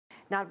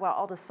Nadwa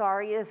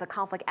Al-Dawsari is a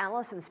conflict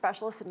analyst and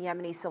specialist in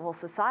Yemeni civil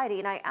society,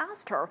 and I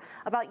asked her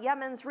about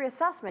Yemen's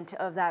reassessment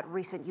of that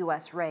recent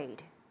U.S.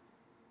 raid.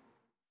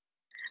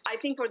 I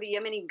think for the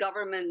Yemeni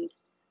government,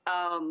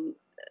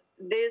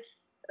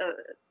 this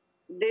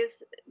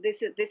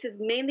is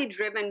mainly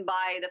driven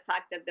by the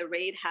fact that the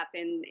raid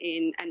happened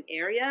in an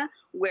area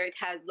where it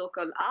has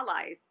local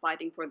allies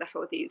fighting for the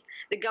Houthis.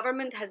 The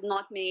government has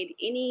not made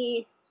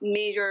any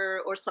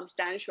major or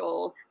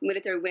substantial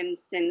military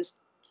wins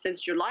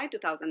since July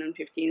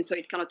 2015, so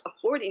it cannot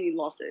afford any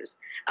losses.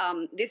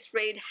 This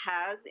raid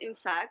has, in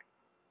fact,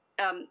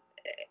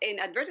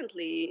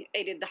 inadvertently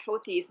aided the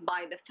Houthis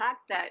by the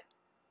fact that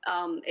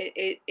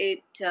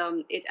it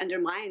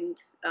undermined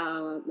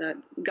the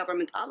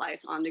government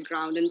allies on the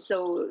ground, and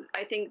so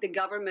I think the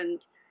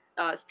government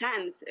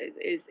stance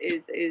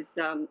is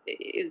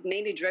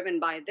mainly driven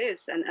by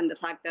this and the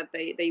fact that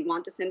they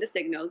want to send a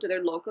signal to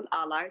their local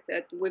allies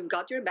that we've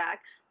got your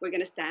back, we're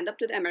going to stand up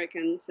to the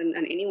Americans and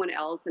anyone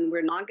else, and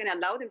we're not going to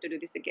allow them to do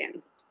this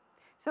again.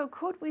 So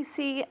could we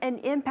see an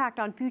impact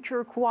on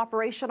future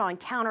cooperation on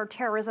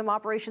counterterrorism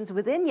operations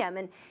within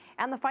Yemen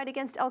and the fight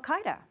against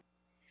al-Qaeda?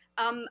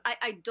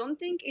 I don't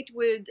think it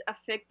would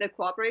affect the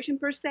cooperation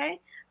per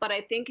se, but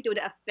I think it would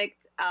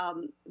affect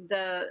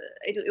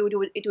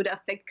it would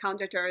affect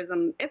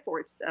counterterrorism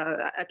efforts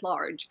at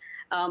large.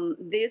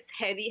 This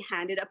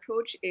heavy-handed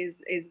approach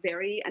is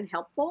very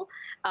unhelpful.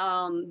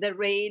 The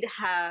raid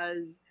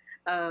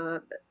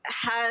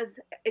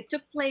it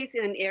took place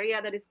in an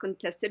area that is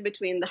contested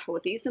between the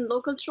Houthis and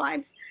local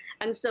tribes,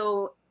 and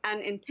so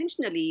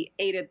unintentionally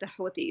aided the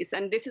Houthis.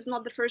 And this is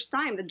not the first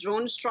time. The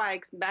drone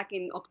strikes back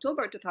in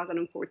October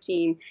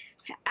 2014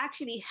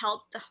 actually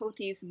helped the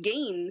Houthis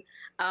gain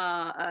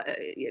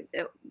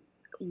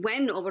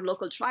win over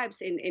local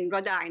tribes in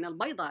Rada and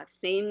al-Bayda,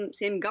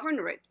 same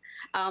governorate,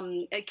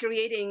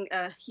 creating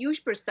a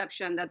huge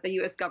perception that the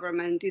U.S.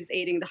 government is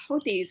aiding the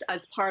Houthis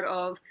as part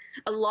of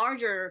a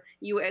larger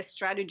U.S.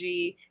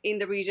 strategy in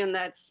the region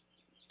that's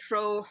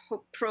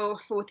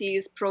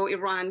pro-Houthis,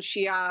 pro-Iran,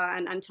 Shia,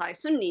 and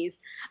anti-Sunnis.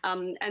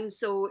 And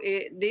so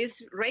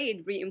this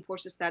raid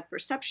reinforces that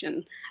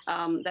perception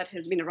that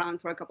has been around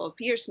for a couple of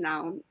years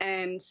now.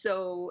 And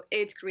so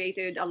it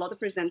created a lot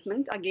of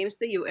resentment against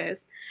the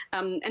U.S.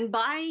 And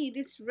by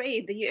this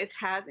raid, the U.S.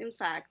 has, in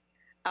fact,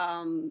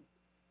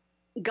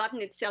 gotten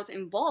itself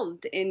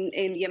involved in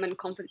Yemen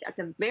conflict at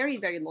a very,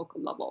 very local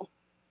level.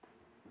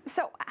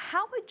 So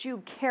how would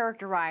you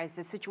characterize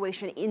the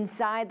situation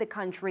inside the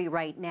country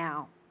right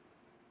now?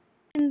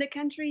 The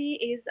country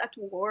is at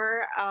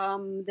war.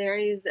 There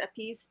is a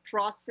peace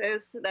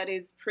process that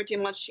is pretty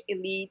much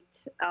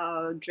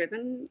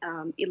elite-driven,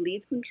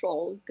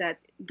 elite-controlled, that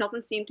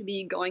doesn't seem to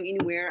be going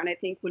anywhere, and I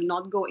think will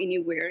not go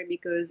anywhere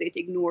because it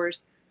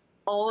ignores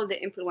all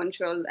the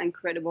influential and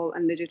credible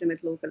and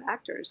legitimate local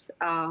actors.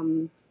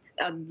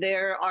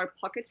 There are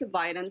pockets of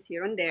violence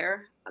here and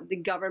there. The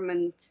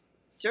government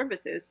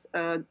services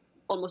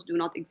almost do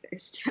not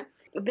exist.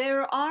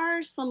 There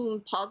are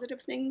some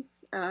positive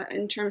things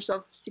in terms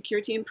of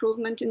security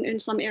improvement in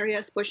some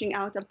areas, pushing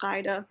out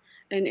al-Qaeda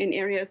in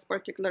areas,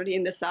 particularly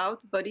in the south.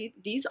 But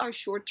these are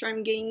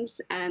short-term gains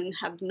and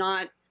have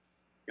not,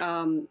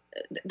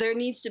 there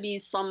needs to be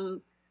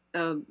some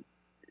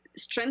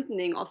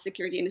strengthening of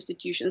security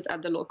institutions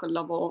at the local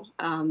level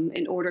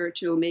in order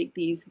to make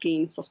these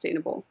gains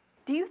sustainable.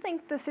 Do you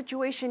think the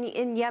situation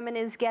in Yemen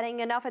is getting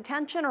enough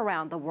attention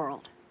around the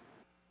world?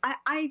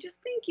 I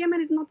just think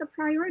Yemen is not a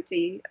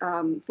priority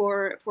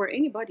for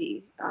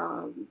anybody.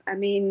 I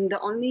mean, the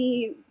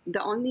only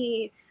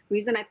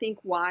reason I think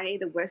why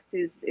the West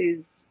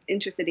is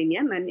interested in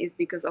Yemen is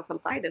because of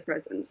al-Qaeda's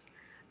presence.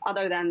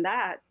 Other than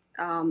that,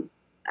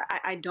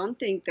 I don't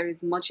think there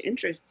is much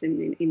interest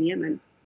in Yemen.